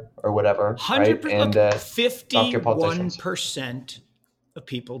mirror or whatever. 100%. Right? And 51% of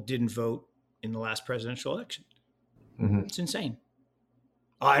people didn't vote in the last presidential election. Mm-hmm. It's insane.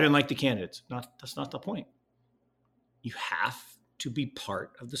 Oh, I didn't like the candidates. That's not the point. You have to be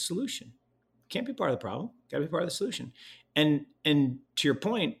part of the solution. Can't be part of the problem. Got to be part of the solution. And to your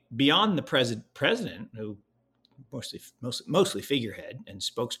point, beyond the president, who mostly figurehead and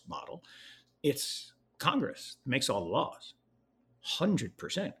spokesmodel, it's Congress that makes all the laws.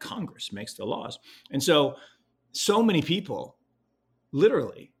 100% Congress makes the laws. And so many people,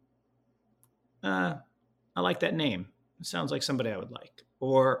 literally, I like that name. It sounds like somebody I would like.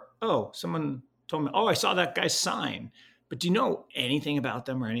 Or, oh, someone told me, oh, I saw that guy's sign. But do you know anything about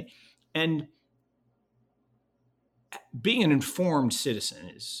them or anything? And being an informed citizen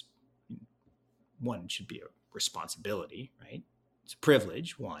is, one, should be a responsibility, right? It's a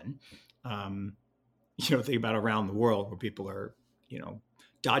privilege, one. Think about around the world where people are,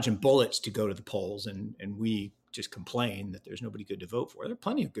 dodging bullets to go to the polls, and we just complain that there's nobody good to vote for. There are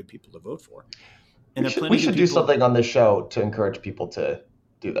plenty of good people to vote for. And we should do something on this show to encourage people to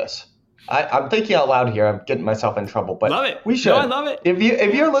do this. I'm thinking out loud here. I'm getting myself in trouble, but love it. We should. No, I love it.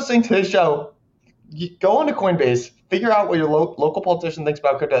 If you're listening to this show, go on to Coinbase, figure out what your local politician thinks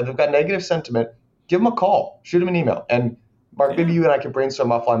about crypto. If they've got negative sentiment, give them a call, shoot them an email, and Mark, maybe you and I can brainstorm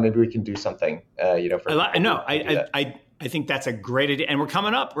offline. Maybe we can do something. I think that's a great idea, and we're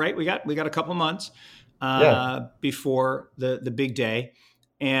coming up, right? We got a couple months before the big day,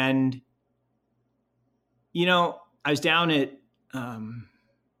 and I was down at.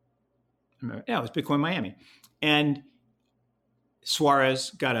 It was Bitcoin Miami. And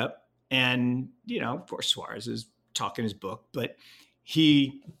Suarez got up and, of course, Suarez is talking his book, but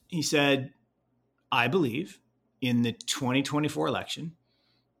he said, I believe in the 2024 election,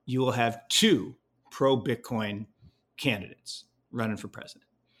 you will have 2 pro-Bitcoin candidates running for president.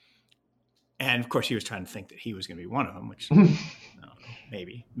 And of course, he was trying to think that he was going to be one of them, which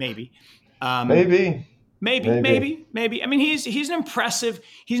maybe. Maybe. I mean, he's an impressive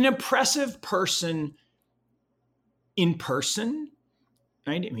person in person,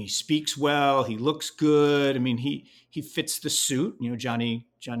 right? I mean, he speaks well, he looks good. I mean, he fits the suit, Johnny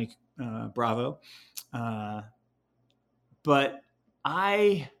Bravo. But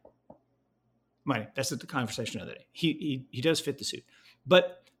that's the conversation the other day. He does fit the suit.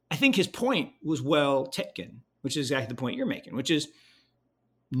 But I think his point was well taken, which is exactly the point you're making, which is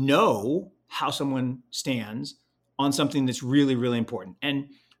know how someone stands on something that's really, really important. And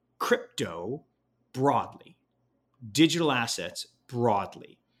crypto broadly, digital assets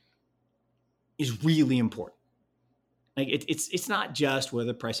broadly, is really important. Like it's not just whether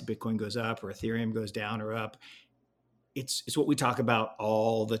the price of Bitcoin goes up or Ethereum goes down or up. It's what we talk about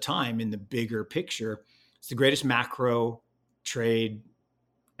all the time in the bigger picture. It's the greatest macro trade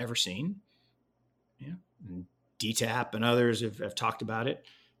ever seen. Yeah. And DTAP and others have talked about it.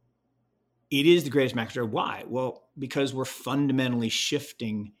 It is the greatest macro trade. Why? Well, because we're fundamentally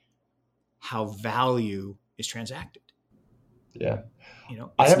shifting how value is transacted. Yeah.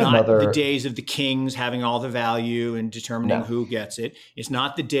 It's not the days of the kings having all the value and determining who gets it. It's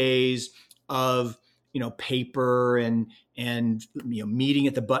not the days of, paper and meeting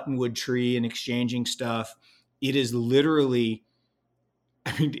at the buttonwood tree and exchanging stuff. It is literally,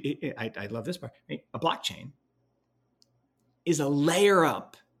 I love this part. A blockchain is a layer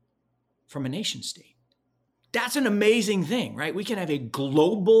up from a nation state. That's an amazing thing, right? We can have a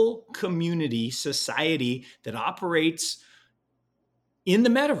global community, society that operates in the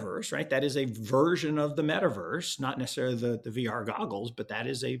metaverse, right? That is a version of the metaverse, not necessarily the VR goggles, but that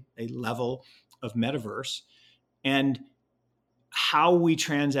is a level of metaverse. And how we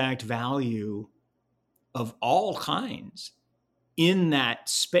transact value of all kinds in that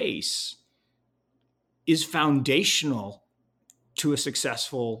space is foundational to a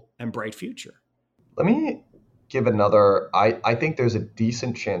successful and bright future. Let me give another, I think there's a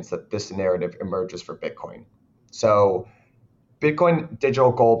decent chance that this narrative emerges for Bitcoin. So Bitcoin,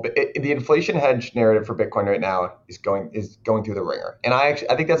 digital gold, the inflation hedge narrative for Bitcoin right now is going through the ringer, and I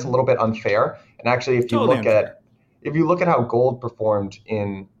think that's a little bit unfair. And actually, if you look at how gold performed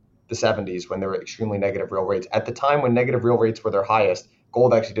in the 70s when there were extremely negative real rates, at the time when negative real rates were their highest,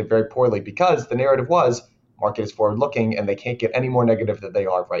 gold actually did very poorly because the narrative was market is forward looking and they can't get any more negative than they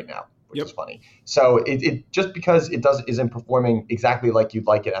are right now, which is funny. So it just because it isn't performing exactly like you'd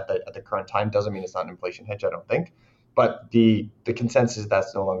like it at the current time doesn't mean it's not an inflation hedge, I don't think. But the consensus is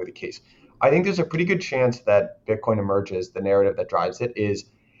that's no longer the case. I think there's a pretty good chance that Bitcoin emerges. The narrative that drives it is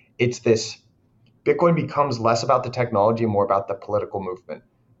it's this Bitcoin becomes less about the technology and more about the political movement.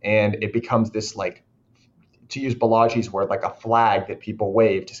 And it becomes this, like, to use Balaji's word, like a flag that people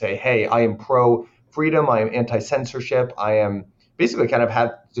wave to say, hey, I am pro freedom. I am anti-censorship. I am basically kind of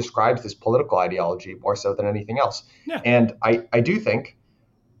describes this political ideology more so than anything else. Yeah. And I do think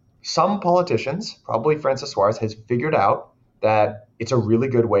some politicians, probably Francis Suarez, has figured out that it's a really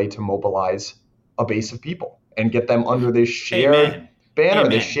good way to mobilize a base of people and get them under this shared banner,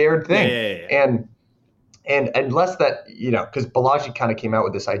 this shared thing. Yeah. And less that, because Balaji kind of came out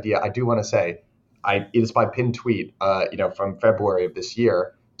with this idea, I do want to say, it is by pinned tweet, from February of this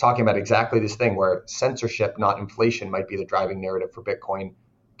year, talking about exactly this thing where censorship, not inflation, might be the driving narrative for Bitcoin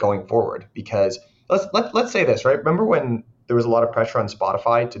going forward. Because let's say this, right? Remember when there was a lot of pressure on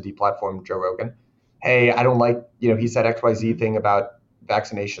Spotify to deplatform Joe Rogan? Hey, I don't like, he said XYZ thing about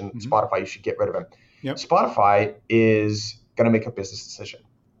vaccination. Mm-hmm. Spotify, you should get rid of him. Yep. Spotify is going to make a business decision.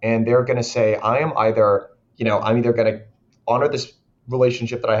 And they're going to say, I'm either going to honor this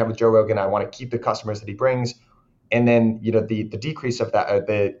relationship that I have with Joe Rogan. I want to keep the customers that he brings. And then, the decrease of that,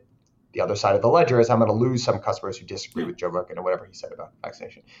 the other side of the ledger is I'm going to lose some customers who disagree with Joe Rogan or whatever he said about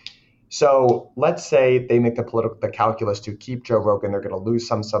vaccination. So let's say they make the calculus to keep Joe Rogan. They're going to lose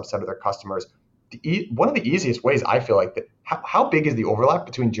some subset of their customers. One of the easiest ways I feel like that, how big is the overlap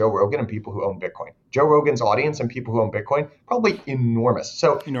between Joe Rogan and people who own Bitcoin? Joe Rogan's audience and people who own Bitcoin, probably enormous.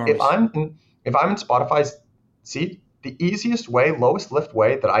 So if I'm in Spotify's seat, the easiest way, lowest lift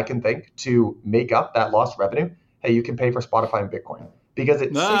way that I can think to make up that lost revenue, hey, you can pay for Spotify and Bitcoin, because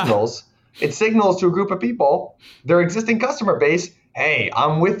it signals to a group of people, their existing customer base, hey,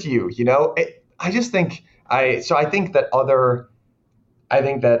 I'm with you. I think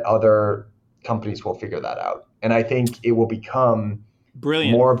that other companies will figure that out, and I think it will become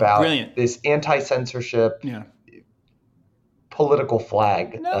more about this anti-censorship political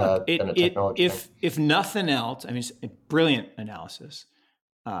flag than a technology. If nothing else, it's a brilliant analysis.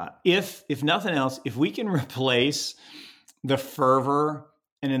 If nothing else, if we can replace the fervor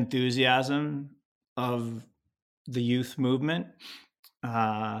and enthusiasm of the youth movement,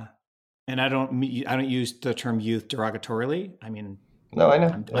 and I don't use the term youth derogatorily. No, I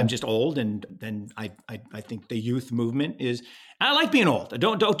know. I'm just old, and then I think the youth movement is. I like being old.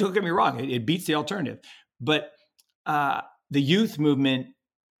 Don't get me wrong. It beats the alternative, but the youth movement,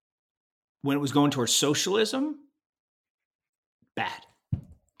 when it was going towards socialism, bad,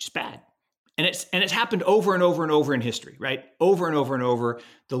 just bad. And it's happened over and over and over in history, right? Over and over and over.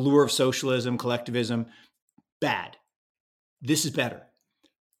 The lure of socialism, collectivism, bad. This is better.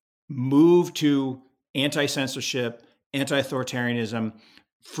 Move to anti-censorship, anti-authoritarianism,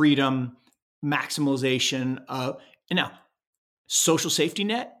 freedom, maximalization of, and now social safety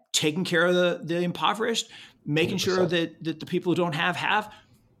net, taking care of the impoverished, making 100%. Sure that the people who don't have.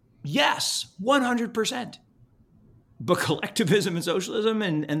 Yes, 100%. But collectivism and socialism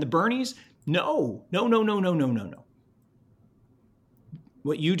and the Bernies, no.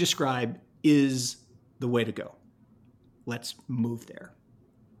 What you describe is the way to go. Let's move there.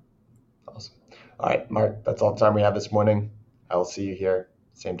 Awesome. All right, Mark, that's all the time we have this morning. I'll see you here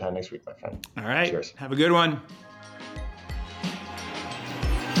same time next week, my friend. All right. Cheers. Have a good one.